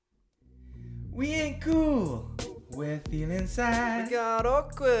We ain't cool. We're feeling sad. We got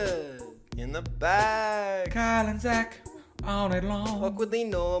awkward in the bag. Kyle and Zach all night long. Awkwardly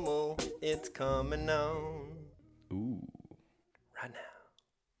normal, it's coming on. Ooh. Right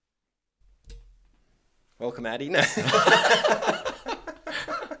now. Welcome, Addy. No.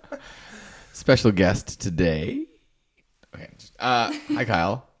 Special guest today. Okay. Hi,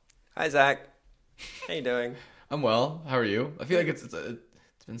 Kyle. Hi, Zach. How you doing? I'm well. How are you? I feel like it's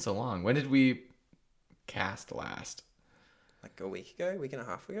been so long. When did we cast last? Like a week and a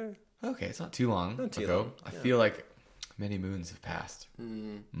half ago. Okay, it's not too long Not too ago. long, I yeah. feel like many moons have passed.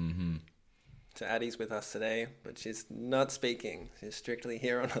 Mm-hmm. So Addy's with us today, but she's not speaking. She's strictly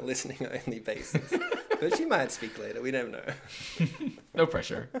here on a listening only basis. But she might speak later. We never know. No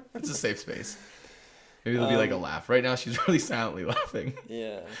pressure. It's a safe space. Maybe there'll be like a laugh. Right now, she's really silently laughing.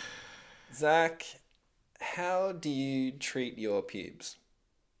 Yeah. Zach, how do you treat your pubes?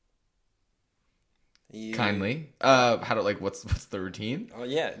 Kindly. What's the routine? Oh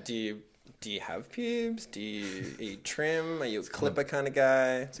yeah. Do you have pubes? Are you trim? Are you a clipper kind of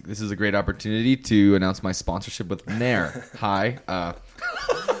guy? This is a great opportunity to announce my sponsorship with Nair. Hi.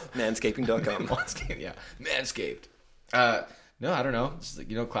 Manscaping.com. Yeah. Manscaped. No, I don't know. Just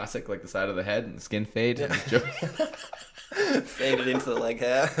like, classic, like the side of the head and the skin fade. Yeah. Faded into the leg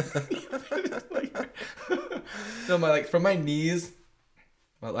hair. No, from my knees.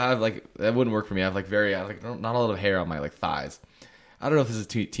 Well, I have that wouldn't work for me. I have not a lot of hair on my thighs. I don't know if this is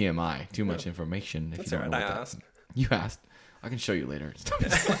TMI, too much information. If That's you don't all know right. what I asked. You asked. I can show you later.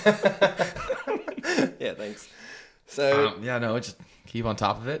 Yeah, thanks. So just keep on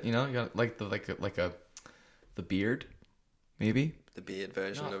top of it. You got the beard, maybe the beard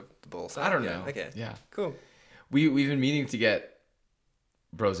version of the ball sack. I don't know. Okay. Yeah. Cool. We've been meaning to get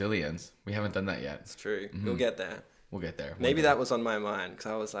Brazilians. We haven't done that yet. It's true. Mm-hmm. We'll get there. We'll get there. Maybe that was on my mind because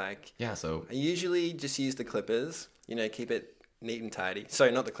I was like, yeah. So I usually just use the clippers. Keep it neat and tidy.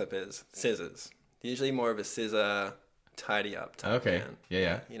 Sorry, not the clippers. Scissors. Usually more of a scissor tidy up type. Okay. Man.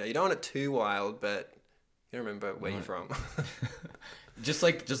 Yeah. You don't want it too wild, but you remember where you're from. just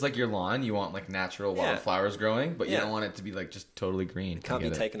like your lawn, you want natural wildflowers growing, but you don't want it to be just totally green. It can't be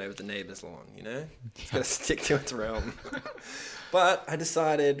taken over the neighbor's lawn, It's got to stick to its realm. But I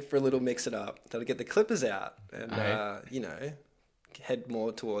decided for a little mix it up that I'd get the clippers out and, head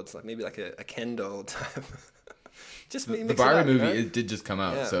more towards maybe a Ken doll type. Just mix the Barbie it up, movie, it did just come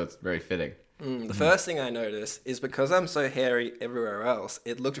out, so it's very fitting. The first thing I noticed is because I'm so hairy everywhere else,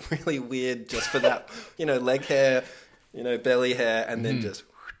 it looked really weird just for that, leg hair, belly hair, and then just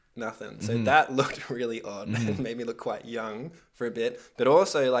nothing. So that looked really odd and made me look quite young for a bit. But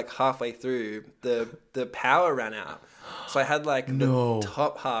also, halfway through, the power ran out. So I had the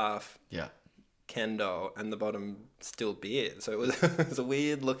top half Ken doll and the bottom still beard. So it was a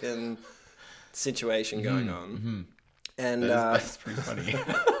weird looking situation going on. And that's pretty funny.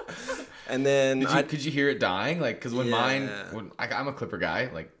 And then could you hear it dying? Because when I'm a clipper guy,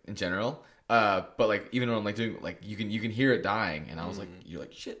 in general. But even when I'm doing you can hear it dying, and I was you're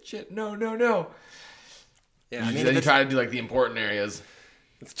shit, no. Yeah, You try to do the important areas.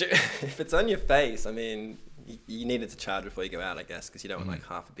 If it's on your face, you need it to charge before you go out, I guess, because you don't want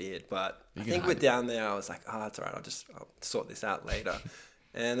half a beard. But I think with down there, I was like, oh, it's all right. I'll sort this out later.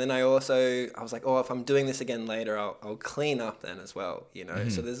 And then I was like, oh, if I'm doing this again later, I'll clean up then as well,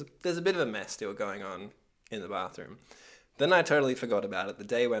 So there's a bit of a mess still going on in the bathroom. Then I totally forgot about it. The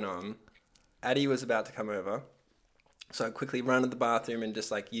day went on. Addy was about to come over. So I quickly ran to the bathroom and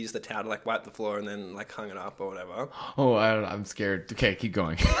just used the towel to wipe the floor and then hung it up or whatever. Oh, I'm scared. Okay, keep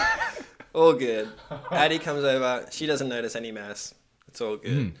going. All good. Addy comes over. She doesn't notice any mess. It's all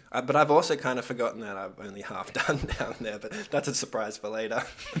good. But I've also kind of forgotten that I've only half done down there, but that's a surprise for later.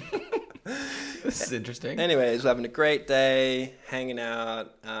 This is interesting. Anyways, we're having a great day, hanging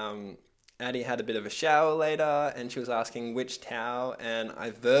out. Addy had a bit of a shower later, and she was asking which towel, and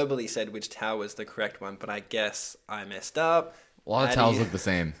I verbally said which towel was the correct one, but I guess I messed up. A lot of towels look the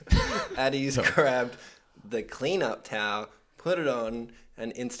same. Addy's grabbed the cleanup towel, put it on,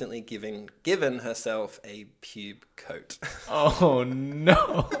 and instantly given herself a pube coat. Oh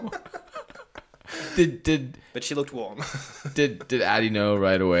no! But she looked warm. Did Addy know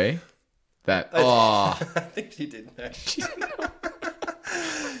right away that? I think she did know. She did know.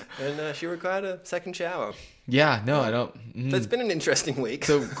 And she required a second shower. Yeah, no, I don't. So it's been an interesting week.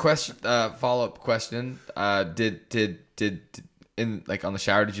 So follow-up question: Did on the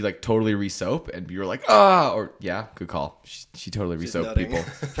shower, did you totally re-soap and you were like, or yeah, good call. She totally re-soaped people.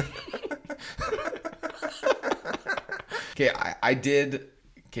 Okay, I did.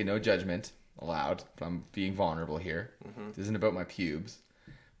 Okay, no judgment allowed. But I'm being vulnerable here. This isn't about my pubes,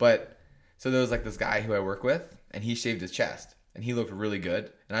 but So there was like this guy who I work with, and he shaved his chest, and he looked really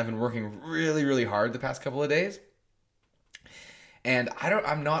good. And I've been working really, really hard the past couple of days. And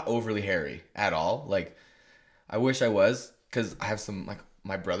I'm not overly hairy at all. Like, I wish I was, because I have some, like,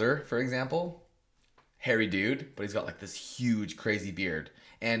 my brother, for example, hairy dude, but he's got like this huge, crazy beard.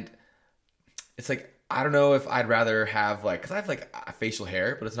 And it's like, I don't know if I'd rather have like, because I have like a facial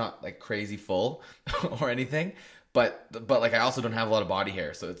hair, but it's not like crazy full or anything. But like, I also don't have a lot of body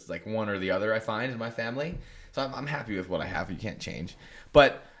hair. So it's like one or the other, I find, in my family. So I'm happy with what I have. You can't change.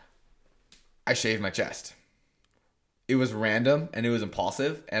 But I shaved my chest. It was random and it was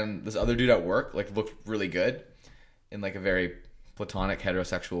impulsive. And this other dude at work like looked really good in like a very platonic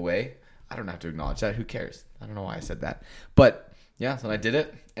heterosexual way. I don't have to acknowledge that. Who cares? I don't know why I said that. But yeah, so I did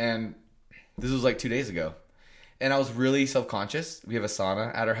it. And this was like 2 days ago. And I was really self-conscious. We have a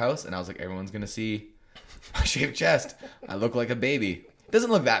sauna at our house. And I was like, everyone's going to see my shaved chest. I look like a baby. It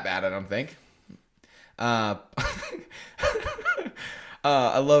doesn't look that bad, I don't think. I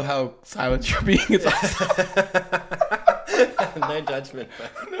love how silent you're being. It's awesome. No judgment.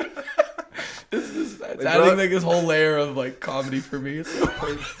 It's adding like this whole layer of like comedy for me.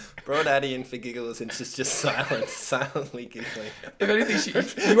 Brought Addy in for giggles and she's just silently giggling. If anything,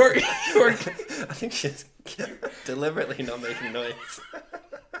 you are. I think she's deliberately not making noise.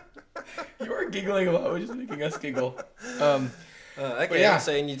 You are giggling a lot, which is making us giggle. Okay, yeah.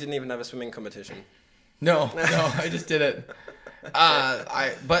 So you didn't even have a swimming competition? No, I just did it.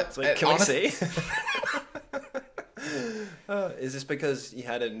 Can we see? Is this because you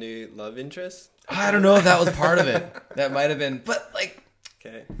had a new love interest? I don't know if that was part of it. That might have been, but like,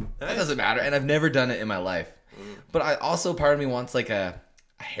 okay, that doesn't matter. And I've never done it in my life. But I also, part of me wants like a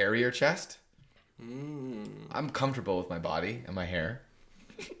hairier chest. I'm comfortable with my body and my hair.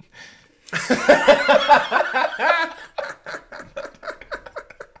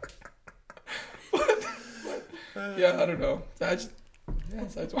 Yeah, I don't know. I just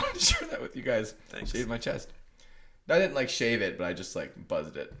wanted to share that with you guys. Thanks. Shaved my chest. I didn't like shave it, but I just like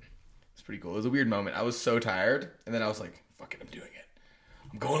buzzed it. It's pretty cool. It was a weird moment. I was so tired, and then I was like, "Fuck it, I'm doing it.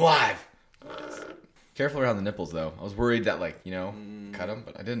 I'm going live." Careful around the nipples, though. I was worried that cut them,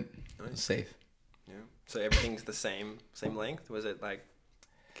 but I didn't. Nice. It was safe. Yeah. So everything's the same length. Was it like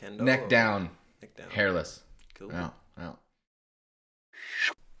Kendall? Neck down. Neck down. Hairless. Cool. Yeah.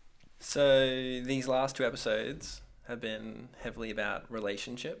 So these last 2 episodes have been heavily about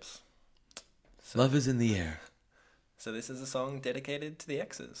relationships. Love is in the air. So this is a song dedicated to the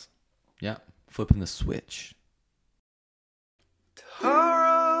exes. Yeah. Flipping the switch.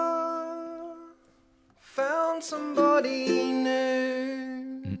 Tara found somebody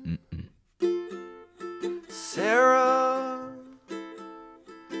new. Sarah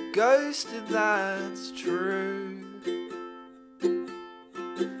ghosted, that's true.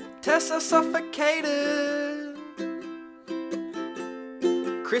 Tessa suffocated.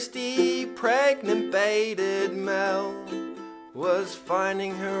 Christy pregnant baited. Mel was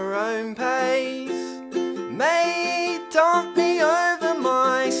finding her own pace. May dumped me over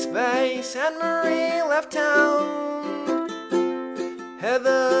MySpace. Anne Marie left town.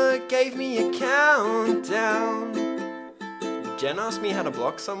 Heather gave me a countdown. Jen asked me how to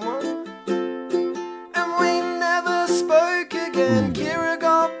block someone. And we never spoke again. Kira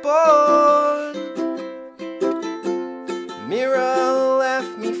got bored. Mira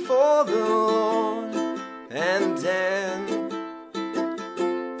left me for the Lord. And Dan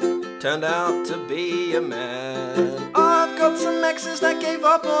turned out to be a man. I've got some exes that gave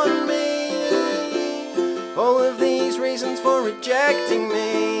up on me. All of these reasons for rejecting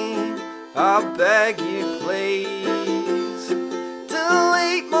me. I beg you please,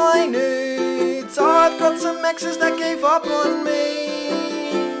 delete my nudes. I've got some exes that gave up on me.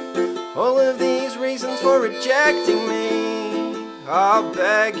 All of these reasons for rejecting me. I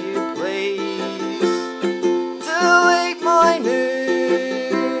beg you please, delete my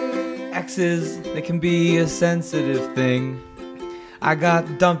nudes. Exes, they can be a sensitive thing. I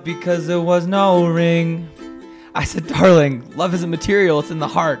got dumped because there was no ring. I said, darling, love isn't material, it's in the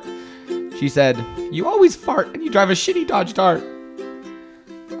heart. She said, you always fart and you drive a shitty Dodge Dart.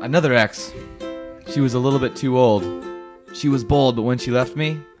 Another ex. She was a little bit too old. She was bold, but when she left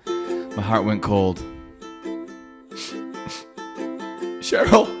me, my heart went cold.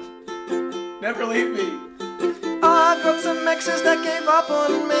 Cheryl, never leave me. I've got some exes that gave up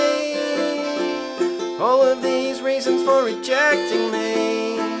on me. All of these reasons for rejecting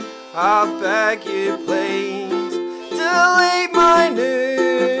me. I beg you please, delete my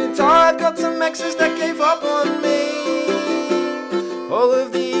nudes. I've got some exes that gave up on me. All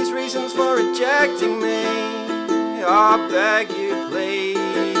of these reasons for rejecting me. I beg you please,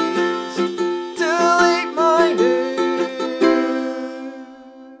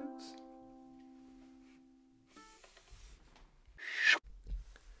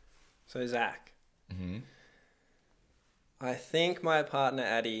 So Zach, Mm-hmm. I think my partner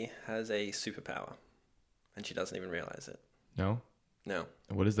Addy has a superpower, and she doesn't even realize it. No? No.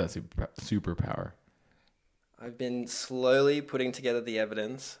 What is that superpower? I've been slowly putting together the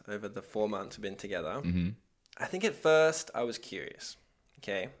evidence over the 4 months we've been together. Mm-hmm. I think at first I was curious.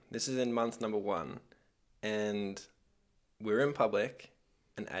 Okay, this is in month number 1, and we were in public,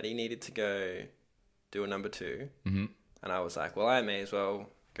 and Addy needed to go do a number 2, Mm-hmm. and I was like, well, I may as well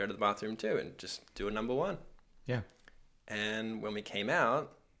go to the bathroom too and just do a number 1. Yeah. And when we came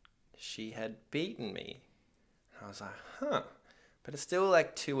out, she had beaten me. I was like, huh. But it's still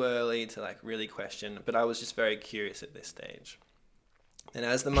like too early to like really question. But I was just very curious at this stage. And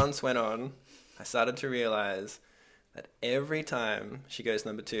as the months went on, I started to realize that every time she goes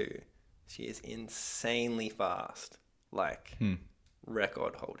number 2, she is insanely fast. Like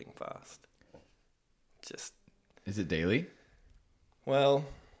record holding fast. Just. Is it daily? Well,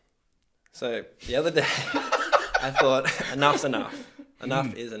 so the other day I thought enough's enough.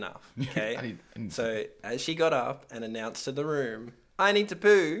 Enough is enough, okay? I need So as she got up and announced to the room, I need to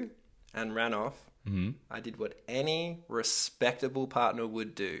poo, and ran off, I did what any respectable partner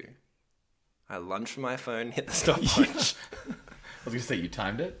would do. I lunged for my phone, hit the stopwatch. I was going to say, you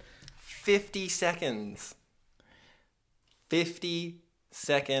timed it? 50 seconds. 50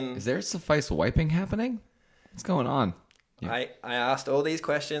 seconds. Is there suffice wiping happening? What's going on? Yeah. I asked all these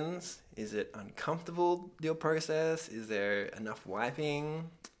questions. Is it uncomfortable, your process? Is there enough wiping?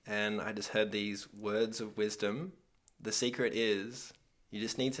 And I just heard these words of wisdom. The secret is you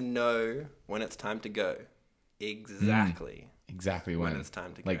just need to know when it's time to go. Exactly. Exactly when it's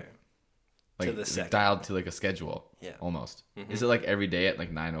time to go. Like, to the second. Dialed to like a schedule. Yeah. Almost. Mm-hmm. Is it like every day at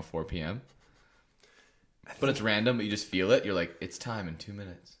like 9:04 p.m.? But it's random, but you just feel it. You're like, it's time in 2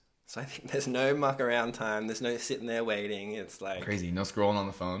 minutes. So I think there's no muck around time. There's no sitting there waiting. It's like crazy. No scrolling on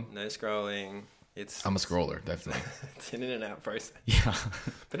the phone. No scrolling. I'm a scroller, definitely. It's an in and out process. Yeah.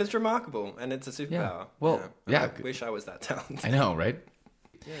 But it's remarkable, and it's a superpower. Yeah. Well, yeah. I wish I was that talented. I know, right?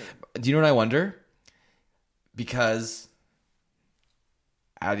 Yeah. Do you know what I wonder? Because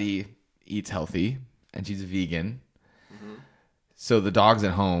Addy eats healthy and she's a vegan, so the dog's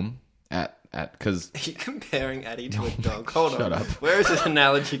at home because Are you comparing Addy to a dog? Hold shut on. up. Where is this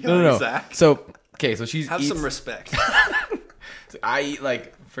analogy going, no. Zach? So she's Have some respect. So I eat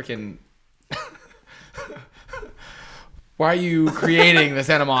like freaking. Why are you creating this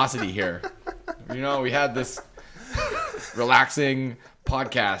animosity here? You know, we had this relaxing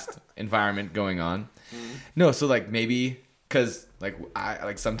podcast environment going on. No, so like maybe because like I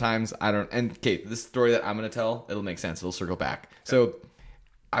like sometimes I don't. And okay, this story that I'm gonna tell, it'll make sense. It'll circle back. Okay. So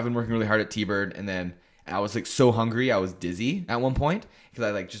I've been working really hard at T-Bird, and then I was like so hungry, I was dizzy at one point because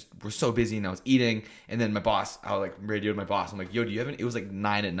I like just was so busy and I was eating. And then I like radioed my boss. I'm like, yo, do you have any? It was like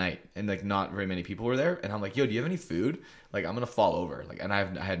 9 p.m. and like not very many people were there. And I'm like, yo, do you have any food? Like I'm gonna fall over. Like, and I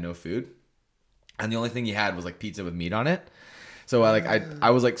had no food, and the only thing he had was like pizza with meat on it. So I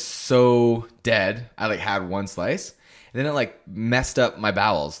was like so dead. I like had one slice, and then it like messed up my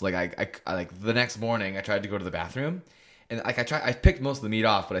bowels. Like I like the next morning I tried to go to the bathroom. And like I picked most of the meat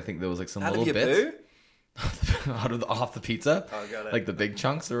off, but I think there was like some little bits off the pizza, got it. like the big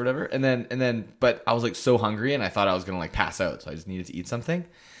chunks or whatever. And then, but I was like so hungry, and I thought I was gonna like pass out, so I just needed to eat something.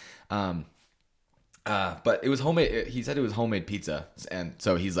 But it was homemade. He said it was homemade pizza, and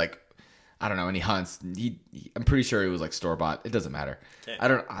so he's like, I don't know, and he hunts. I'm pretty sure it was like store bought. It doesn't matter. Okay. I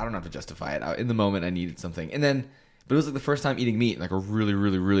don't have to justify it. In the moment, I needed something, and then, but it was like the first time eating meat in like a really,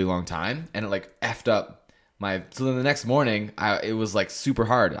 really, really long time, and it like effed up. So then the next morning, it was like super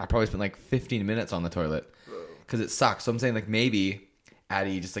hard. I probably spent like 15 minutes on the toilet because it sucks. So I'm saying like maybe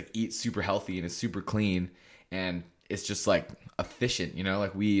Addy just like eats super healthy and is super clean and it's just like efficient, you know?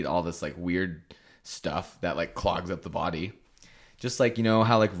 Like we eat all this like weird stuff that like clogs up the body. Just like, you know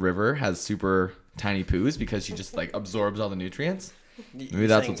how like River has super tiny poos because she just like absorbs all the nutrients? Maybe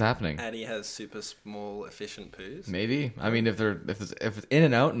that's what's happening. Addy has super small, efficient poos. Maybe. I mean, if it's in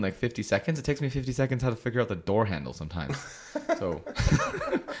and out in like 50 seconds, it takes me 50 seconds how to figure out the door handle sometimes. So,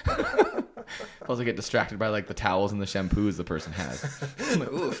 plus I get distracted by like the towels and the shampoos the person has.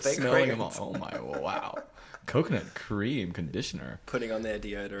 Ooh, fake smelling them all. Oh my, wow! Coconut cream conditioner. Putting on their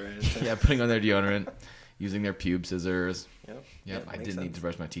deodorant. Yeah, putting on their deodorant, using their pube scissors. Yep. I did need to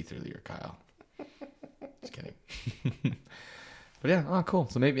brush my teeth earlier, Kyle. Just kidding. But yeah, oh cool.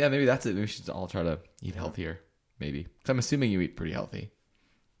 So maybe that's it. Maybe we should all try to eat healthier. Maybe. Because I'm assuming you eat pretty healthy.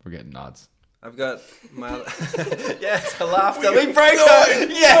 We're getting nods. I've got my yes, the laughter. We broke her.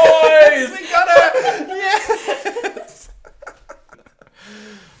 Yes, we got her. Yes.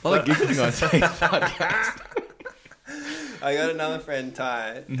 A lot of giggling on today's podcast. I got another friend,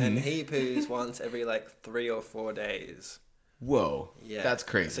 Ty, and he poos once every like 3 or 4 days. Whoa. Yeah. That's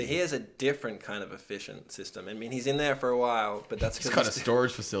crazy. So he has a different kind of efficient system. I mean, he's in there for a while, but that's He's got a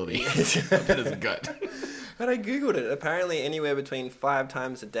storage facility. That is good. But I Googled it. Apparently anywhere between 5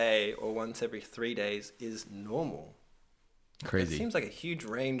 times a day or once every 3 days is normal. Crazy. It seems like a huge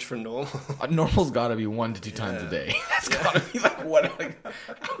range for normal. Normal's got to be 1 to 2 times a day. That's got to be like what? Like,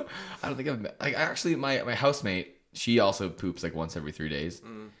 I don't think I've like actually my housemate. She also poops like once every 3 days.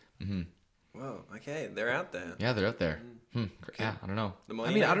 Whoa. Okay, they're out there. Yeah, they're out there. Yeah, I don't know.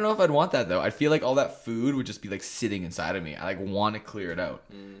 I mean, I don't know if I'd want that though. I feel like all that food would just be like sitting inside of me. I like want to clear it out,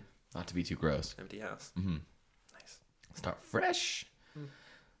 not to be too gross. Empty house. Nice. Start fresh.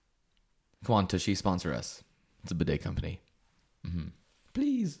 Come on, Tushy, sponsor us. It's a bidet company.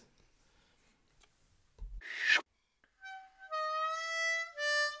 Please.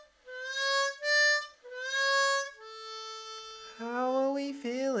 How are we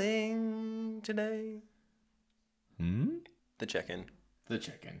feeling today? The check-in. The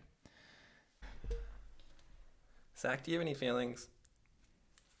chicken. Zach, do you have any feelings?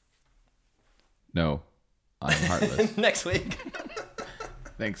 No, I'm heartless. Next week.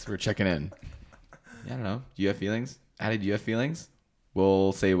 Thanks for checking in. Yeah, I don't know. Do you have feelings? Addie, do you have feelings?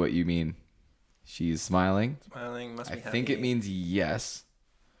 We'll say what you mean. She's smiling. Smiling, must be happy. I think it means yes.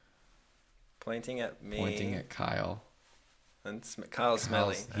 Pointing at me. Pointing at Kyle. And Kyle's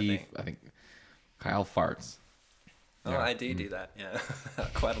smelly, I think Kyle farts. Oh, Yeah. I do that, yeah.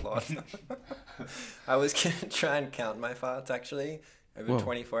 Quite a lot. I was going to try and count my farts, actually, over a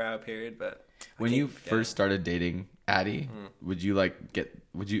 24-hour period, but... When you first started dating Addie, were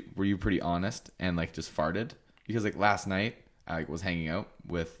you pretty honest and like just farted? Because like last night, I was hanging out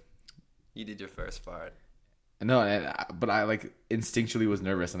with... You did your first fart. No, but I like instinctually was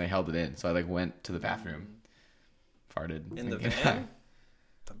nervous and I held it in. So I like went to the bathroom, farted. In the van?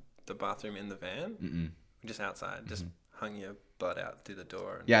 The bathroom in the van? Mm-mm. Just outside. Just hung your butt out through the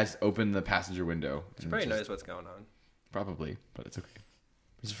door. And yeah, I just opened the passenger window. She probably knows what's going on. Probably, but it's okay.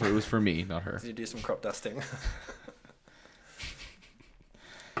 It was for me, not her. Did you do some crop dusting?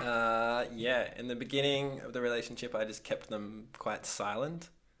 Yeah, in the beginning of the relationship, I just kept them quite silent.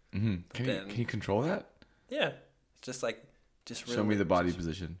 Can you control that? Yeah. It's just like... Show me the body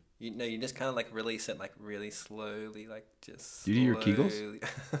position. You just kind of like release it like really slowly, like just... Do you do your Kegels?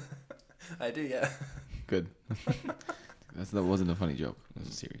 I do, yeah. Good. That wasn't a funny joke. It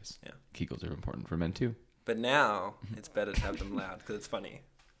was serious. Yeah. Kegels are important for men too. But now it's better to have them loud because it's funny.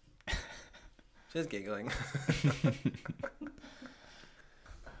 Just giggling.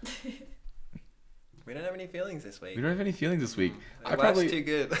 We don't have any feelings this week. Life's too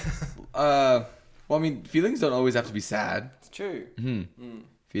good. Well, I mean, feelings don't always have to be sad. It's true.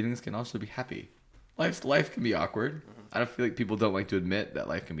 Feelings can also be happy. Life can be awkward. I don't feel like people don't like to admit that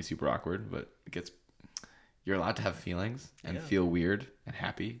life can be super awkward, but you're allowed to have feelings and feel weird and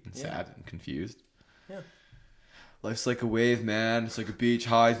happy and sad and confused. Yeah. Life's like a wave, man. It's like a beach,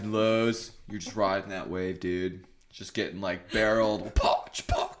 highs and lows. You're just riding that wave, dude. Just getting like barreled.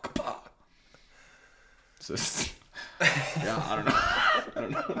 So, yeah, I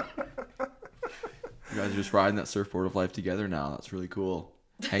don't know. You guys are just riding that surfboard of life together now. That's really cool.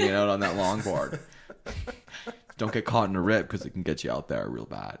 Hanging out on that longboard. Don't get caught in a rip because it can get you out there real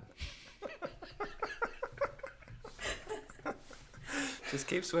bad. Just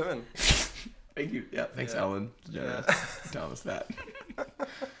keep swimming. Thank you. Yeah, thanks, Ellen. Yeah. Tell us that.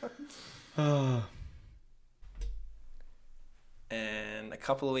 And a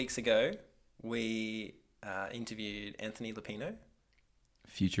couple of weeks ago, we interviewed Anthony Luppino.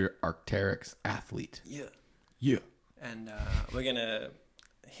 Future Arc'teryx athlete. Yeah. And we're going to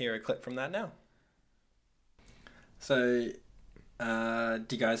hear a clip from that now. So, do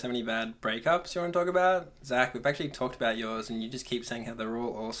you guys have any bad breakups you want to talk about? Zach, we've actually talked about yours, and you just keep saying how they're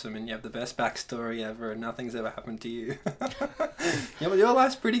all awesome, and you have the best backstory ever, and nothing's ever happened to you. Your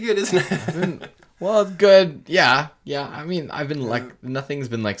life's pretty good, isn't it? Well, it's good. Yeah. I mean, I've been like, nothing's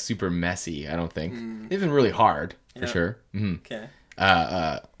been like super messy, I don't think. It's been really hard, for sure. Okay.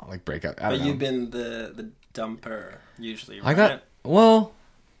 Like breakup. I don't know. You've been the dumper, usually, right?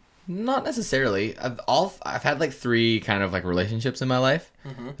 Not necessarily. I've had like 3 kind of like relationships in my life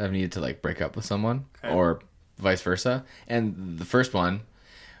that I've needed to like break up with someone or vice versa. And the first one,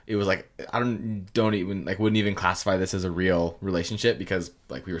 it was like wouldn't even classify this as a real relationship because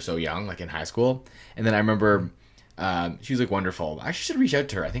like we were so young, like in high school. And then I remember she was like wonderful. I actually should reach out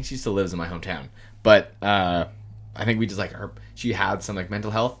to her. I think she still lives in my hometown. But I think we just like she had some like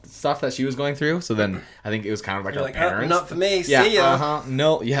mental health stuff that she was going through. So then I think it was kind of like You're our like, parents. Not for me. See ya.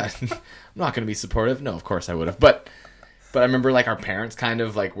 No, yeah. I'm not going to be supportive. No, of course I would have. But But I remember like our parents kind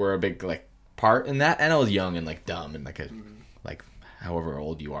of like were a big like part in that, and I was young and like dumb and like a like however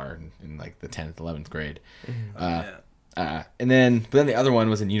old you are in like the 10th 11th grade. And then the other one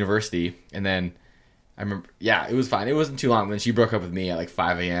was in university, and then I remember, it was fine. It wasn't too long. Then she broke up with me at like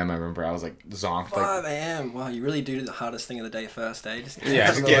 5 a.m. I remember I was like zonked. 5 a.m. Wow, you really do the hardest thing of the day first, eh? Just get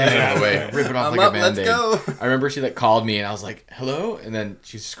it out of the way. Rip it off like a Band-Aid. Let's go. I remember she like called me and I was like, hello? And then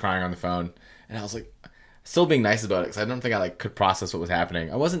she was just crying on the phone. And I was like, still being nice about it because I don't think I like could process what was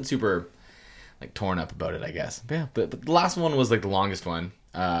happening. I wasn't super like torn up about it, I guess. But yeah, but the last one was like the longest one.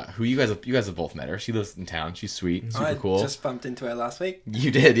 Who you guys have both met her. She lives in town. She's sweet, super cool. I just bumped into her last week. You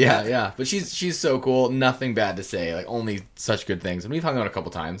did, yeah. But she's so cool. Nothing bad to say. Like only such good things. And we've hung out a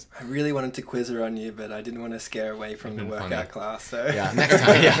couple times. I really wanted to quiz her on you, but I didn't want to scare her away from the workout class. So yeah, next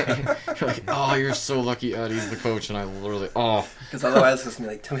time, You're like, oh, you're so lucky. Eddie's the coach, and I literally because otherwise it's gonna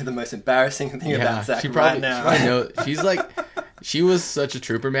be like, tell me the most embarrassing thing about Zach right now. I know. She's like, she was such a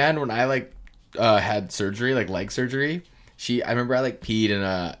trooper, man. When I like had surgery, like leg surgery. I remember I like peed in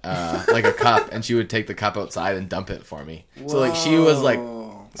a like a cup, and she would take the cup outside and dump it for me. Whoa. So like she was like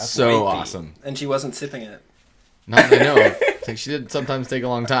so awesome, and she wasn't sipping it. Not that I know of. Like she did sometimes take a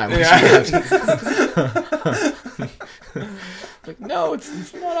long time. Yeah. Like no,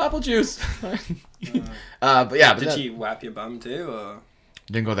 it's not apple juice. But yeah. Did she whap your bum too? Or?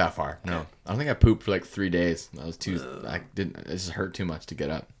 Didn't go that far. No, I don't think I pooped for like 3 days. That was too. I didn't. It just hurt too much to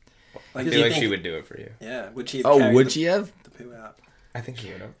get up. I feel like she would do it for you. Yeah, would she? Would she have? The poo out. I think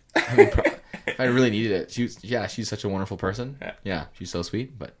she would have. I mean, if I really needed it, she's such a wonderful person. Yeah, she's so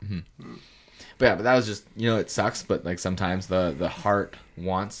sweet. But but that was just it sucks. But like sometimes the heart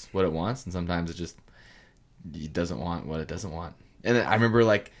wants what it wants, and sometimes it doesn't want what it doesn't want. And then I remember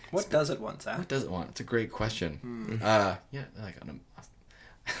like what does it want, Zach? What does it want? It's a great question.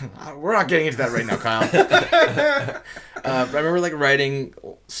 We're not getting into that right now, Kyle. But I remember like writing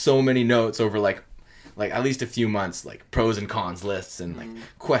so many notes over like at least a few months, like pros and cons lists and like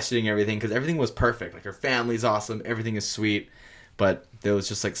questioning everything because everything was perfect. Like her family's awesome, everything is sweet, but there was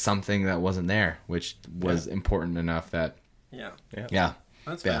just like something that wasn't there, which was important enough that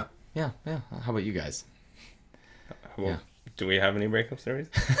that's fair. Yeah. How about you guys? Do we have any breakup stories?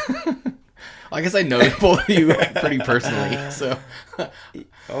 I guess I know both of you pretty personally, so.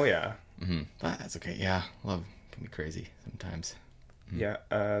 Oh yeah. Mm-hmm. But that's okay. Yeah, love can be crazy sometimes. Mm-hmm. Yeah,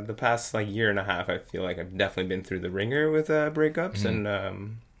 the past like year and a half, I feel like I've definitely been through the ringer with breakups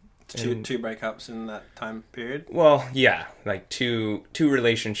and two breakups in that time period. Well, yeah, like two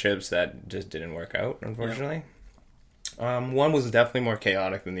relationships that just didn't work out, unfortunately. Yep. One was definitely more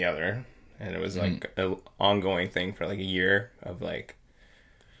chaotic than the other, and it was like an ongoing thing for like a year of like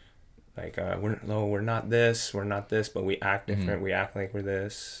we're not this, but we act different. We act like we're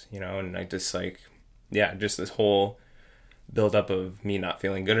this, and I just like, just this whole build-up of me not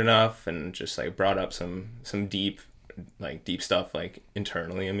feeling good enough, and just like brought up some deep stuff like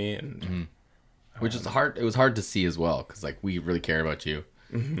internally in me, and which is hard. It was hard to see as well because like we really care about you,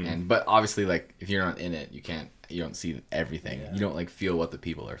 but obviously like if you're not in it, you don't see everything. You don't like feel what the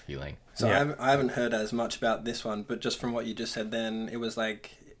people are feeling. So I haven't heard as much about this one, but just from what you just said, then it was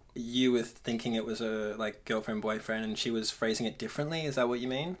like you were thinking it was a like girlfriend boyfriend, and she was phrasing it differently. Is that what you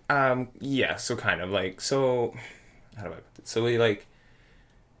mean? Yeah. So kind of like so. How do I put it? So we like.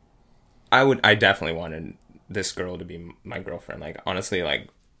 I definitely wanted this girl to be my girlfriend. Like honestly, like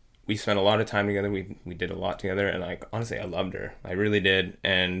we spent a lot of time together. We did a lot together, and like honestly, I loved her. I really did,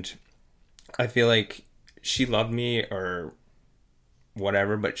 and I feel like she loved me or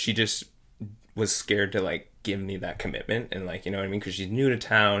whatever, but she just was scared to like give me that commitment, and like, you know what I mean, because she's new to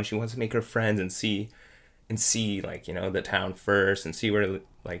town, she wants to make her friends and see like, the town first and see where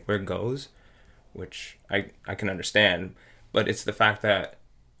it goes, which I can understand, but it's the fact that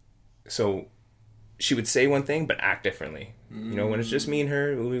so she would say one thing but act differently. When it's just me and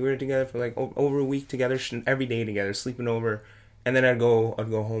her, we were together for like over a week together, every day together, sleeping over. And then I'd go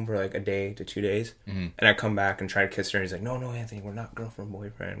home for like a day to 2 days, and I'd come back and try to kiss her. And he's like, no, Anthony, we're not girlfriend,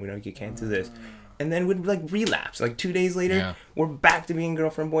 boyfriend. We know you can't do this. And then we'd like relapse. Like 2 days later, we're back to being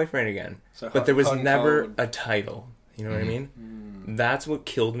girlfriend, boyfriend again. So but there was never a title. You know what I mean? That's what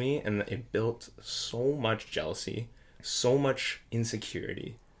killed me, and it built so much jealousy, so much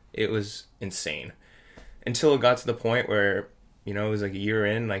insecurity. It was insane. Until it got to the point where, it was like a year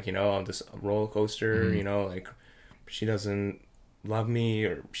in, like, on this roller coaster, like she doesn't love me,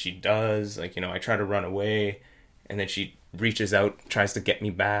 or she does, like, I try to run away, and then she reaches out, tries to get me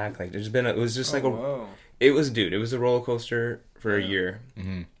back. Like it was just like it was a roller coaster for a year.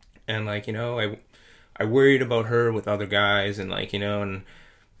 And like, I worried about her with other guys, and like, and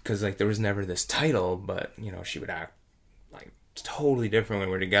because like there was never this title, but she would act totally different when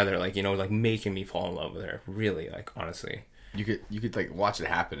we're together. Like, you know, like making me fall in love with her. Really, like, honestly. You could like watch it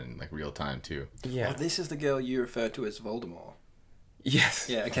happen in like real time too. Yeah. Oh, this is the girl you referred to as Voldemort. Yes.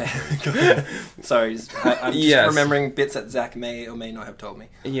 Yeah, okay. Sorry, I'm just remembering bits that Zach may or may not have told me.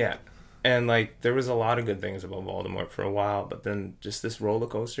 Yeah. And, like, there was a lot of good things about Voldemort for a while, but then just this roller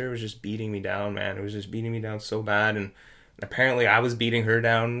coaster was just beating me down, man. It was just beating me down so bad, and apparently I was beating her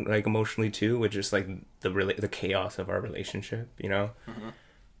down, like, emotionally, too, with just, like, the chaos of our relationship, you know?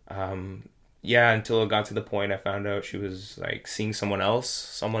 Yeah, until it got to the point I found out she was, like, seeing someone else,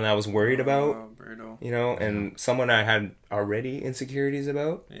 someone I was worried about, brutal. you know, and someone I had already insecurities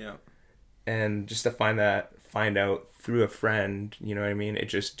about. Yeah. And just to find out through a friend, you know what I mean? It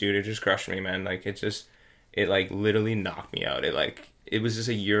just crushed me, man. Like, it like literally knocked me out. It was just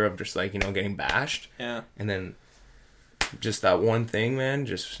a year of just like, you know, getting bashed. Yeah. And then just that one thing, man,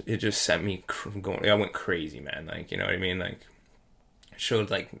 it just sent me going. I went crazy, man. Like, you know what I mean? Like, it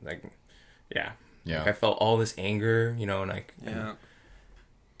showed like, yeah. Like, I felt all this anger, you know, and like, yeah.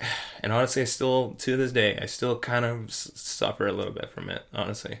 And honestly, to this day, I still kind of suffer a little bit from it,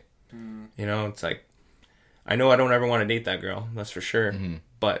 honestly. You know, it's like, I know I don't ever want to date that girl, that's for sure.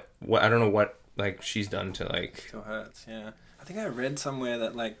 But I don't know what like she's done to like. It still hurts, yeah. I think I read somewhere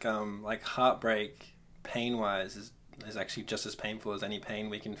that like heartbreak, pain wise, is actually just as painful as any pain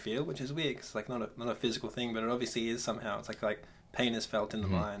we can feel, which is weird. It's like not a physical thing, but it obviously is somehow. It's like pain is felt in the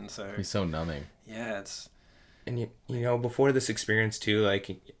mind. So it's so numbing. Yeah, it's. And you know, before this experience too,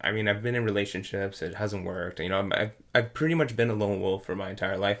 like, I mean, I've been in relationships, it hasn't worked. You know, I've pretty much been a lone wolf for my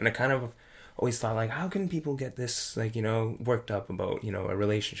entire life, and I kind of always thought, like, how can people get this, like, you know, worked up about, you know, a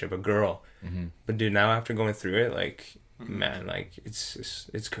relationship, a girl? But dude, now after going through it, like, man, like,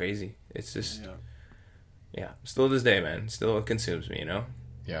 it's crazy. It's just, yeah, still to this day, man, still it consumes me, you know?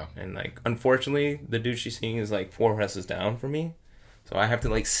 Yeah. And like, unfortunately, the dude she's seeing is like 4 houses down from me. So I have to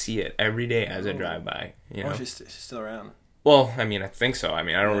like see it every day as I drive by, you know? Oh, she's still around. Well, I mean, I think so. I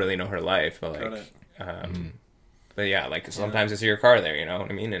mean, I don't really know her life, but like, but yeah, like sometimes I see her car there, you know what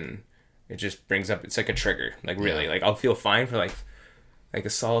I mean? And it just brings up, it's like a trigger, like really, like I'll feel fine for like a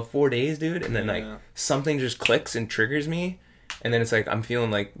solid 4 days, dude. And then like something just clicks and triggers me. And then it's like, I'm feeling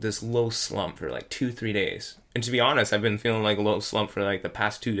like this low slump for like 2-3 days. And to be honest, I've been feeling like a low slump for like the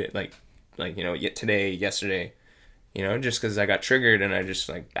past 2 days, like, you know, today, yesterday, you know, just because I got triggered and I just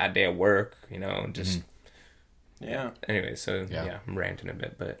like bad day at work, you know, just anyway, so I'm ranting a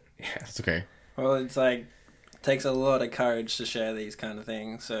bit, but yeah, it's okay. Well, it's like it takes a lot of courage to share these kind of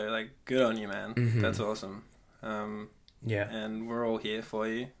things, so like good on you, man. That's awesome. And we're all here for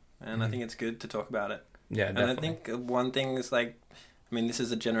you, and I think it's good to talk about it. Definitely. And I think one thing is like, I mean, this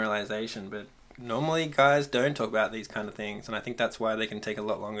is a generalization, but normally guys don't talk about these kind of things, and I think that's why they can take a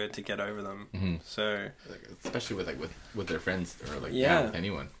lot longer to get over them. So, especially with their friends or like with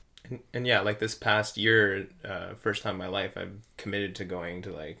anyone. And yeah, like this past year, first time in my life, I've committed to going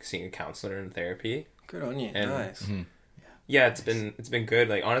to like seeing a counselor and therapy. Good on you. And, nice. Yeah, it's been good.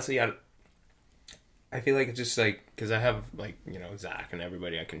 Like honestly, I feel like it's just like, because I have like, you know, Zach and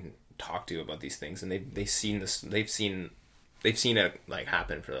everybody I can talk to about these things, and they've seen it like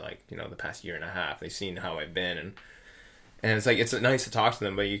happen for like, you know, the past year and a half. They've seen how I've been, and it's like, it's nice to talk to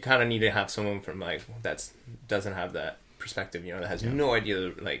them, but you kind of need to have someone from like doesn't have that perspective, you know, that has no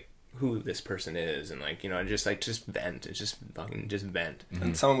idea like who this person is, and like, you know, just vent. It's just fucking just vent.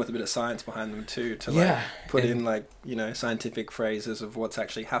 And someone with a bit of science behind them too, to like put in like, you know, scientific phrases of what's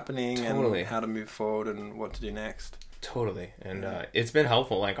actually happening and how to move forward and what to do next. Totally. And it's been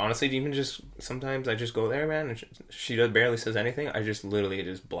helpful. Like honestly, even just sometimes I just go there, man, and she barely says anything. I just literally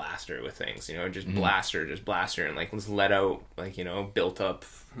just blast her with things, you know, just blast her, and like just let out like, you know, built up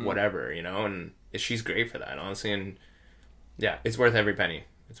whatever, you know, and she's great for that, honestly. And yeah, it's worth every penny.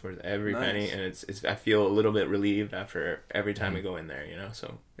 It's worth every penny, and it's. I feel a little bit relieved after every time we go in there, you know.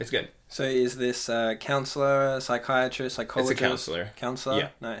 So it's good. So is this counselor, psychiatrist, psychologist? It's a counselor. Counselor. Yeah.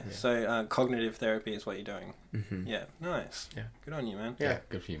 Nice. Yeah. So cognitive therapy is what you're doing. Yeah. Nice. Yeah. Good on you, man. Yeah.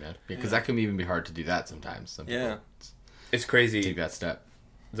 Good for you, man. Because that can even be hard to do that sometimes. Some people it's crazy. Take that step.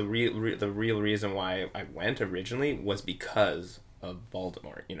 The real reason why I went originally was because of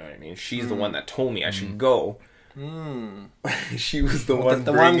Voldemort. You know what I mean? She's the one that told me I should go. She was the one.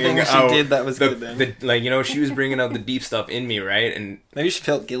 The one thing she did that was good. Then, like, you know, she was bringing out the deep stuff in me, right? And maybe she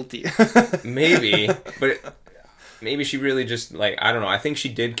felt guilty. Maybe, but maybe she really just like, I don't know. I think she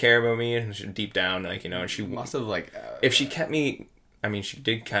did care about me, and she, deep down, like, you know, and she must have like if she kept me. I mean, she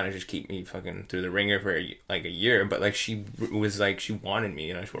did kind of just keep me fucking through the ringer for like a year, but like she was like, she wanted me,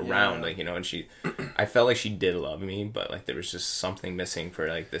 you know, around, like, you know, and I felt like she did love me, but like there was just something missing for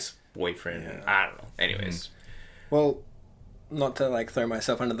like this boyfriend. I don't know. Anyways. Well, not to like throw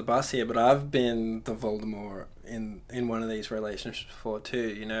myself under the bus here, but I've been the Voldemort in one of these relationships before too.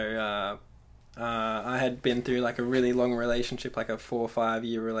 You know, I had been through like a really long relationship, like a 4 or 5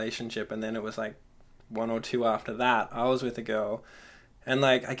 year relationship, and then it was like 1 or 2 after that. I was with a girl, and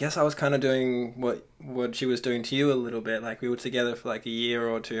like I guess I was kind of doing what she was doing to you a little bit. Like we were together for like a year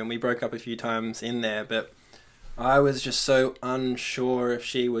or two, and we broke up a few times in there, but I was just so unsure if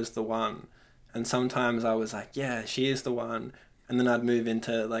she was the one. And sometimes I was like, yeah, she is the one. And then I'd move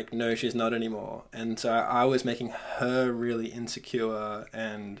into like, no, she's not anymore. And so I was making her really insecure.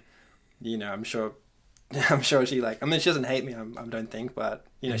 And, you know, I'm sure she like, I mean, she doesn't hate me, I don't think, but,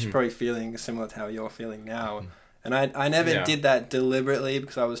 you know, she's probably feeling similar to how you're feeling now. And I never did that deliberately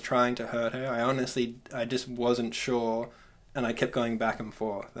because I was trying to hurt her. I just wasn't sure. And I kept going back and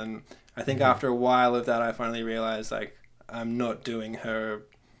forth. And I think after a while of that, I finally realized like, I'm not doing her,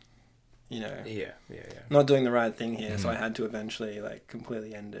 you know, not doing the right thing here. So I had to eventually like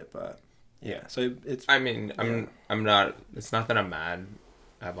completely end it. But so it's. I mean, I'm not. It's not that I'm mad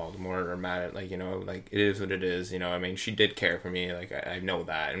at Voldemort or mad at like, you know, like it is what it is. You know, I mean, she did care for me. Like I know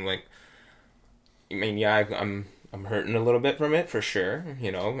that, and like, I mean, I'm hurting a little bit from it for sure.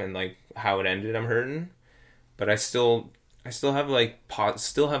 You know, and like how it ended, I'm hurting, but I still have like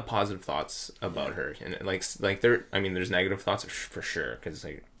still have positive thoughts about her, and like there. I mean, there's negative thoughts for sure because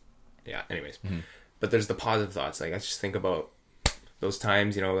like. Yeah, anyways. But there's the positive thoughts. Like, I just think about those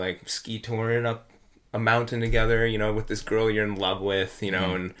times, you know, like ski touring up a mountain together, you know, with this girl you're in love with, you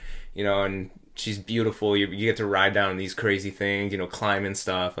know, and, you know, and she's beautiful. You get to ride down these crazy things, you know, climbing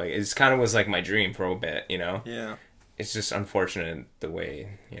stuff. Like, it's kind of was like my dream for a bit, you know? Yeah. It's just unfortunate the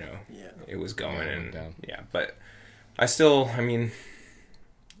way, you know, it was going. But I still, I mean,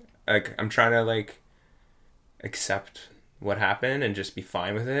 like, I'm trying to, like, accept what happened and just be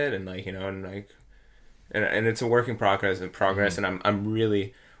fine with it, and like, you know, and like, and it's a work in progress, and I'm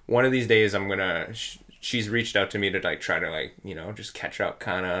really, one of these days I'm gonna she's reached out to me to like try to like, you know, just catch up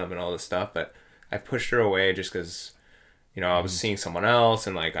kind of and all this stuff, but I pushed her away just because, you know, I was seeing someone else,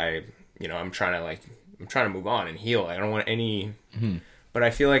 and like I'm trying to move on and heal. I don't want any but I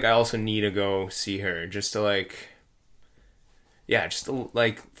feel like I also need to go see her just to like, just to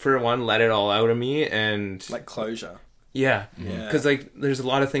like, for one, let it all out of me and like closure. Yeah, because like there's a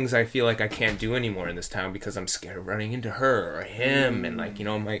lot of things I feel like I can't do anymore in this town because I'm scared of running into her or him, and like, you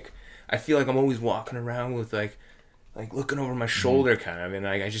know, I'm like, I feel like I'm always walking around with like looking over my shoulder kind of, and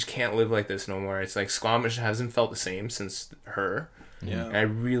like I just can't live like this no more. It's like Squamish hasn't felt the same since her. Yeah, and I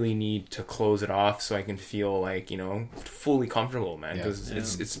really need to close it off so I can feel like, you know, fully comfortable, man. Because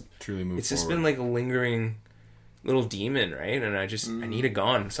it's truly moved. It's just been like a lingering little demon, right? And I need it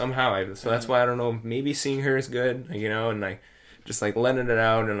gone somehow. So that's why I don't know, maybe seeing her is good, you know, and like just like letting it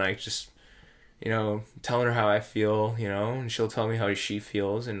out and like just, you know, telling her how I feel, you know, and she'll tell me how she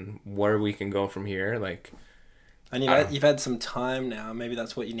feels and where we can go from here. Like, and you've had some time now. Maybe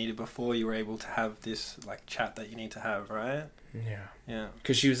that's what you needed before you were able to have this like chat that you need to have, right? Yeah.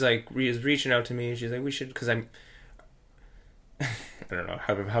 Because she was like reaching out to me. She's like, we should, because I'm. I don't know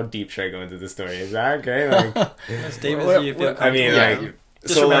how deep should I go into the story? Is that okay? Like, as deep as you feel. I mean, like,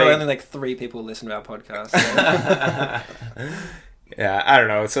 just so remember, only like 3 people listen to our podcast. So. Yeah, I don't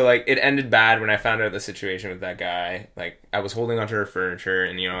know. So like, it ended bad when I found out the situation with that guy. Like, I was holding onto her furniture,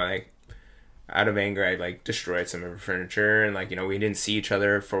 and you know, like, out of anger, I like destroyed some of her furniture, and like, you know, we didn't see each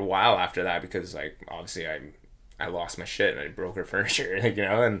other for a while after that because like, obviously, I lost my shit and I broke her furniture, like, you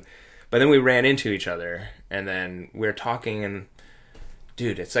know, and. But then we ran into each other, and then we're talking, and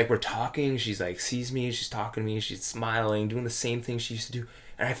dude, it's like we're talking, she's like, sees me, she's talking to me, she's smiling, doing the same thing she used to do,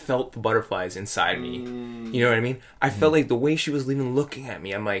 and I felt the butterflies inside me. You know what I mean? I felt like the way she was even looking at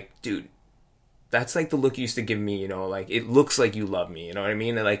me, I'm like, dude, that's like the look you used to give me, you know, like, it looks like you love me, you know what I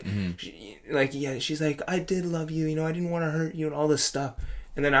mean? And like, she's like, I did love you, you know, I didn't want to hurt you and all this stuff.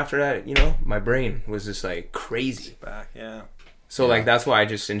 And then after that, you know, my brain was just like crazy. Back, yeah. So, like, that's why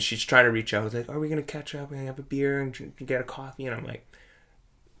and she's trying to reach out. I was like, are we going to catch up? We're going to have a beer and get a coffee? And I'm like,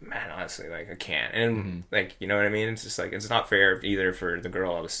 man, honestly, like, I can't. And, like, you know what I mean? It's just, like, it's not fair either for the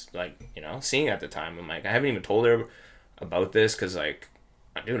girl I was, like, you know, seeing at the time. I'm like, I haven't even told her about this because, like,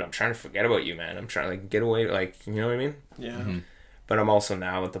 dude, I'm trying to forget about you, man. I'm trying to, like, get away, like, you know what I mean? Yeah. But I'm also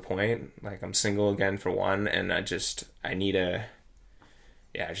now at the point, like, I'm single again for one, and I just need to,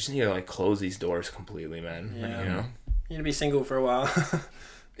 like, close these doors completely, man. Yeah. Like, you know? You need to be single for a while.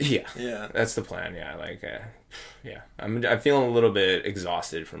 Yeah, that's the plan. Yeah, like, I'm feeling a little bit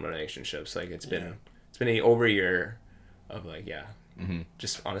exhausted from relationships. Like, it's been over a year of like,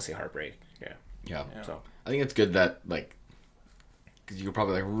 just honestly heartbreak. Yeah. So I think it's good that, like, because you could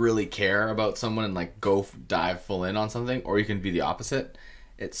probably like really care about someone and like go dive full in on something, or you can be the opposite.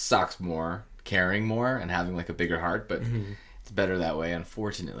 It sucks more caring more and having like a bigger heart, but it's better that way,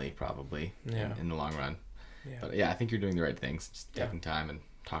 unfortunately, probably in the long run. Yeah. But yeah, I think you're doing the right things, just taking time and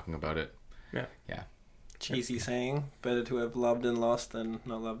talking about it. Yeah. Cheesy saying, better to have loved and lost than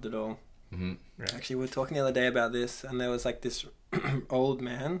not loved at all. Mm-hmm. Right. Actually, we were talking the other day about this, and there was like this old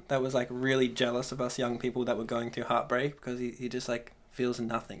man that was like really jealous of us young people that were going through heartbreak, because he just like feels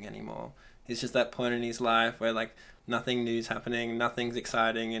nothing anymore. It's just that point in his life where like nothing new's happening, nothing's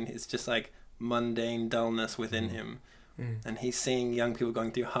exciting, and it's just like mundane dullness within him. And he's seeing young people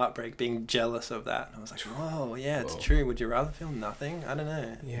going through heartbreak, being jealous of that. And I was like, whoa, yeah, it's true. Would you rather feel nothing? I don't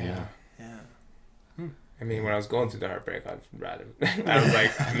know. Yeah. Hmm. I mean, when I was going through the heartbreak, I'd rather... I was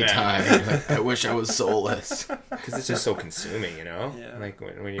like, I wish I was soulless. Because it's just so consuming, you know? Yeah. Like,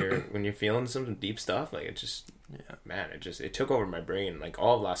 when you're feeling some deep stuff, like, it just... Man, it took over my brain. Like,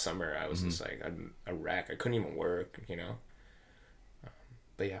 all of last summer, I was just like, a wreck. I couldn't even work, you know?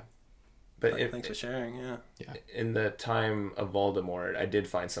 But yeah. But thanks for sharing, yeah. In the time of Voldemort, I did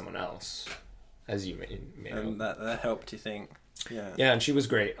find someone else, as you may know. And that helped, you think? Yeah. Yeah, and she was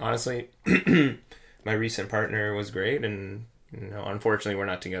great. Honestly, my recent partner was great, and unfortunately, we're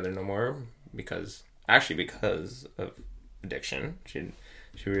not together no more because of addiction. She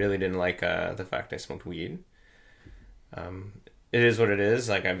really didn't like the fact I smoked weed. It is what it is.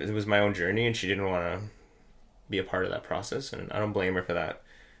 Like it was my own journey, and she didn't want to be a part of that process, and I don't blame her for that.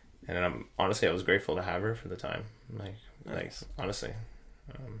 And honestly, I was grateful to have her for the time. Like honestly,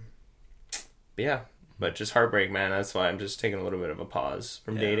 but yeah. But just heartbreak, man. That's why I'm just taking a little bit of a pause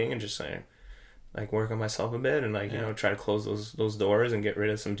from dating and just like work on myself a bit and try to close those doors and get rid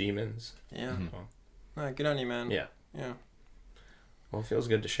of some demons. Yeah. No, good on you, man. Yeah. Yeah. Well, it feels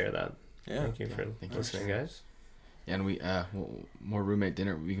good to share that. Yeah. Thank you for listening, guys. Yeah, and we more roommate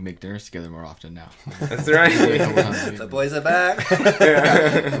dinner. We can make dinners together more often now. That's right. The boys are back.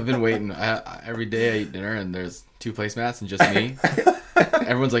 I've been waiting. Every day I eat dinner and there's 2 placemats and just me.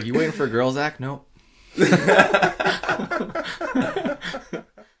 Everyone's like, "You waiting for a girl, Zach?" Nope.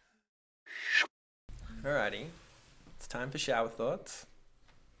 Alrighty, it's time for shower thoughts.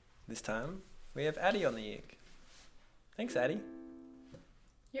 This time we have Addy on the egg. Thanks, Addy.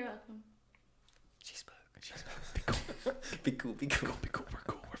 You're welcome. She spoke. Be cool. Be cool. We're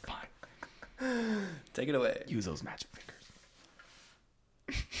cool. We're fine. Take it away. Use those magic fingers.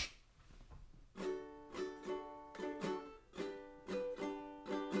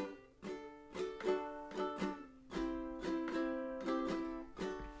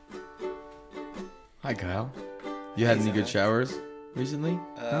 Hi, Kyle. You had any good showers recently?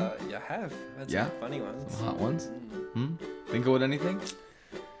 Yeah, I have. I've had some funny ones. Some hot ones? Think about anything?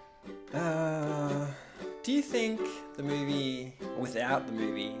 Do you think without the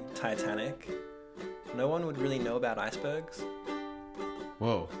movie Titanic, no one would really know about icebergs?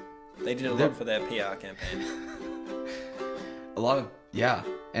 Whoa. They did a lot for their PR campaign. A lot of,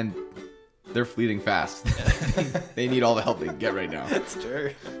 and they're fleeting fast. They need all the help they can get right now. That's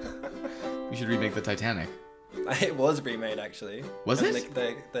true. We should remake the Titanic. It was remade, actually. Was it?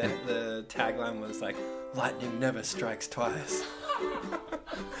 The tagline was like, "Lightning never strikes twice."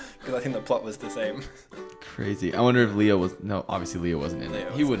 Because I think the plot was the same. Crazy. I wonder if Leo was... No, obviously Leo wasn't in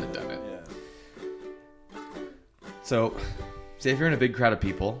it. He wouldn't have done it. Yeah. So, say if you're in a big crowd of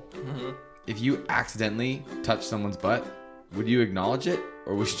people, if you accidentally touch someone's butt, would you acknowledge it,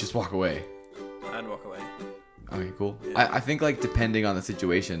 or would you just walk away? I'd walk away. Okay, cool. Yeah. I think, like, depending on the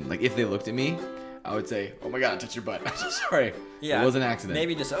situation, like, if they looked at me, I would say, "Oh my god, I touched your butt. I'm so sorry." Yeah. It was an accident.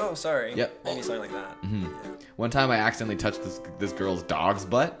 Maybe just, "Oh, sorry." Yep. Maybe something like that. Mm-hmm. Yeah. One time I accidentally touched this girl's dog's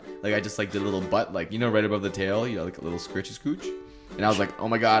butt. Like, I just, like, did a little butt, like, right above the tail, like a little scritchy scooch. And I was like, "Oh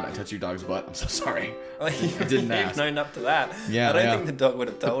my god, I touched your dog's butt. I'm so sorry." Oh, I didn't ask. You've known up to that. Yeah, I don't think the dog would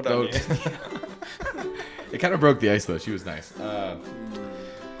have told on you. It kind of broke the ice, though. She was nice.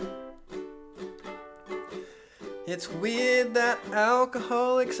 It's weird that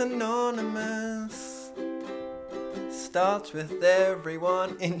Alcoholics Anonymous starts with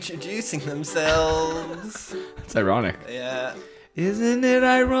everyone introducing themselves. It's ironic. Yeah. Isn't it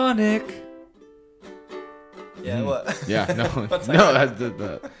ironic? Yeah, what? Yeah, no. What's No, that's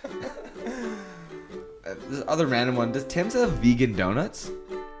the this other random one. Does Tim's have vegan donuts?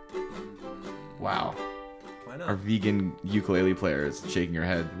 Wow. Why not? Our vegan ukulele player is shaking her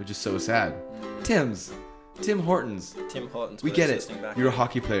head, which is so sad. Tim Hortons. Tim Hortons. We get it. You're a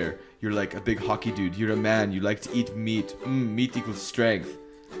hockey player. You're like a big hockey dude. You're a man. You like to eat meat. Meat equals strength.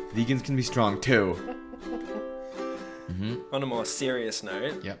 Vegans can be strong too. On a more serious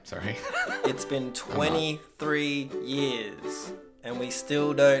note. Yep, sorry. It's been 23 years and we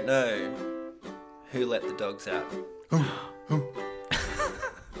still don't know who let the dogs out.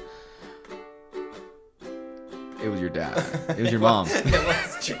 It was your dad. It was your mom. It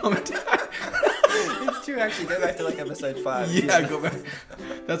was your dad. It's true, actually. Go back to like episode 5. Yeah, go back.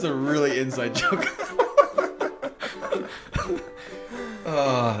 That's a really inside joke.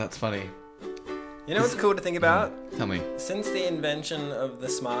 Oh, that's funny. You know what's cool to think about? Tell me. Since the invention of the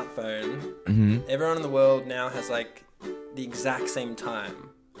smartphone, Mm-hmm. everyone in the world now has like the exact same time.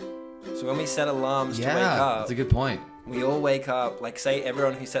 So when we set alarms to wake up, that's a good point. we all wake up, like say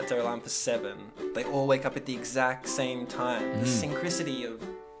everyone who sets their alarm for 7, they all wake up at the exact same time. The synchronicity of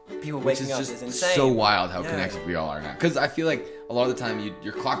people waking up is insane. So wild how connected we all are now. Because I feel like a lot of the time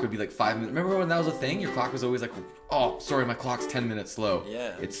your clock would be like 5 minutes. Remember when that was a thing? Your clock was always like, oh, sorry, my clock's 10 minutes slow.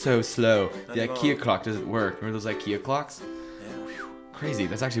 Yeah. It's so slow. The Not IKEA anymore. clock doesn't work. Remember those IKEA clocks? Yeah. Crazy.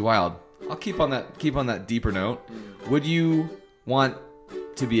 That's actually wild. I'll keep on that deeper note. Would you want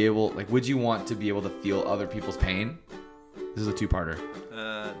to be able to feel other people's pain? This is a 2-parter.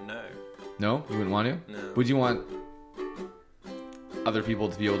 No. No? You wouldn't want to? No. Would you want other people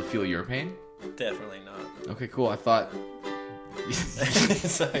to be able to feel your pain? Definitely not. Okay, cool. I thought.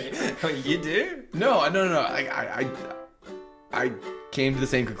 Sorry. Wait, you do? No. I came to the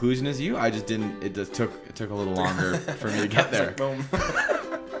same conclusion as you. I just didn't. It took a little longer for me to get there. Boom.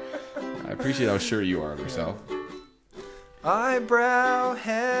 I appreciate how sure you are of yourself. Eyebrow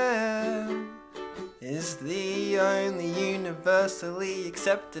hair is the only universally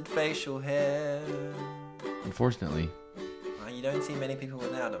accepted facial hair. Unfortunately. You don't see many people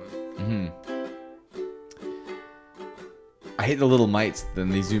without them. Mm-hmm. I hate the little mites. Then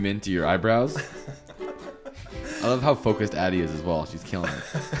they zoom into your eyebrows. I love how focused Addy is as well. She's killing it.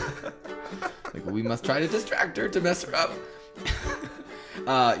 Like, we must try to distract her to mess her up.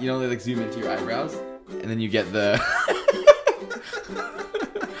 They like zoom into your eyebrows, and then you get the.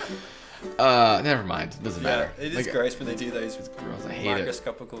 Never mind. Doesn't matter. It is Like, gross when they do those with gross. I hate it.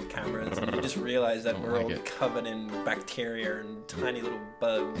 microscopical cameras, and you just realize that we're like all it. covered in bacteria and tiny little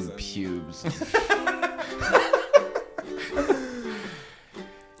bugs. And pubes.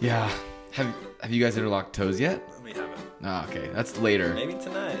 Yeah. Have you guys interlocked toes yet? We haven't. Oh, okay. That's later. Maybe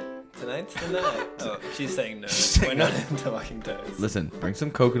tonight. Tonight's the night. Oh, she's saying no. We're not interlocking toes. Listen, bring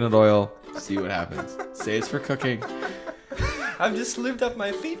some coconut oil. See what happens. Say it's for cooking. I've just lubed up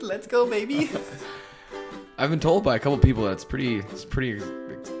my feet. Let's go, baby. I've been told by a couple people that it's pretty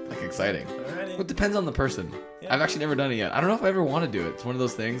like exciting. Alrighty. Well, it depends on the person. Yeah. I've actually never done it yet. I don't know if I ever want to do it. It's one of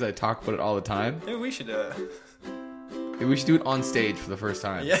those things I talk about it all the time. Maybe we should Maybe we should do it on stage for the first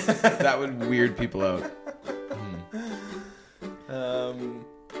time. Yeah. That would weird people out.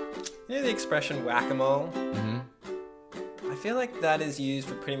 You know the expression whack-a-mole? Mm-hmm. I feel like that is used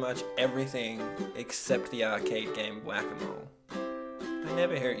for pretty much everything except the arcade game whack-a-mole. I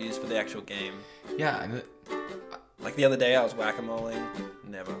never hear it used for the actual game. Yeah. And Like the other day I was whack-a-moling.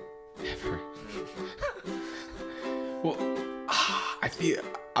 Never. never. Well,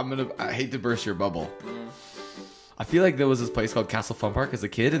 I hate to burst your bubble. I feel like there was this place called Castle Fun Park as a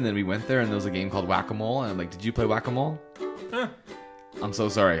kid, and then we went there, and there was a game called Whack-A-Mole, and I'm like, did you play Whack-A-Mole? Huh. I'm so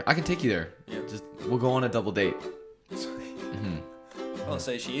sorry. I can take you there. Yeah. We'll go on a double date. Oh,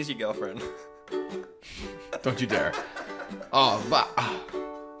 so she is your girlfriend. Don't you dare. Oh, but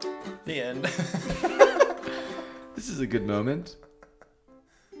The end. this is a good moment.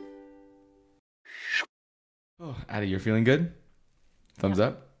 Oh, Addy, you're feeling good? Thumbs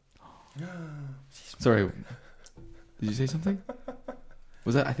up? Sorry. Did you say something?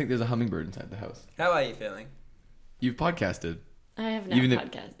 Was that? I think there's a hummingbird inside the house. How are you feeling? You've podcasted. I have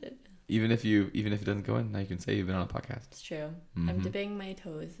not podcasted. Even if it doesn't go in, now you can say you've been on a podcast. It's true. I'm dipping my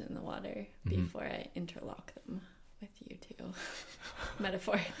toes in the water before I interlock them with you two.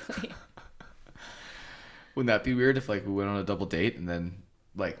 Metaphorically. Wouldn't that be weird if like we went on a double date and then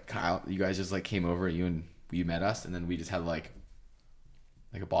like Kyle, you guys just like came over, you met us, and then we just had like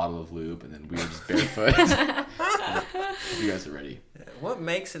a bottle of lube, and then we were just barefoot. You guys are ready. Yeah. What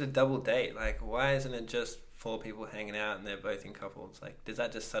makes it a double date? Like, why isn't it just 4 people hanging out and they're both in couples? Like, does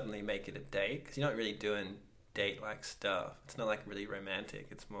that just suddenly make it a date? Because you're not really doing date-like stuff. It's not like really romantic.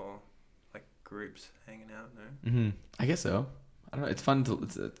 It's more like groups hanging out, no? Mm-hmm. I guess so. I don't know. It's fun to.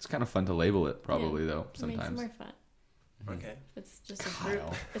 It's kind of fun to label it, probably though. It makes it Sometimes. more fun. Okay. It's just a group.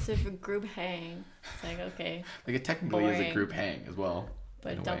 Kyle. It's a group hang. It's like, okay. Like it technically is a Boring. group hang as well.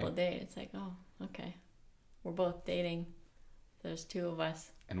 But in a double way. date, it's like, oh, okay. We're both dating. There's 2 of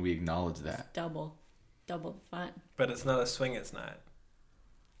us. And we acknowledge that. Double the fun. But it's not a swingers night.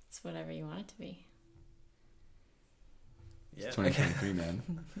 It's whatever you want it to be. Yeah. It's 2023, man.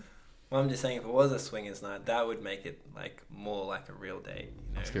 Well, I'm just saying, if it was a swingers night, that would make it like more like a real date.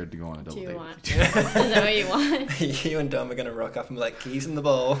 You know? I'm scared to go on a double Do you date. want? Is that what you want? You and Dom are gonna rock up and be like, keys in the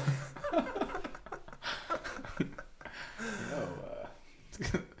bowl.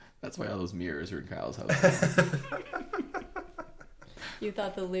 That's why all those mirrors are in Kyle's house. You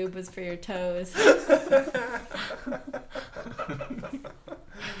thought the lube was for your toes.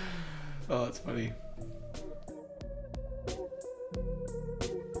 Oh, that's funny.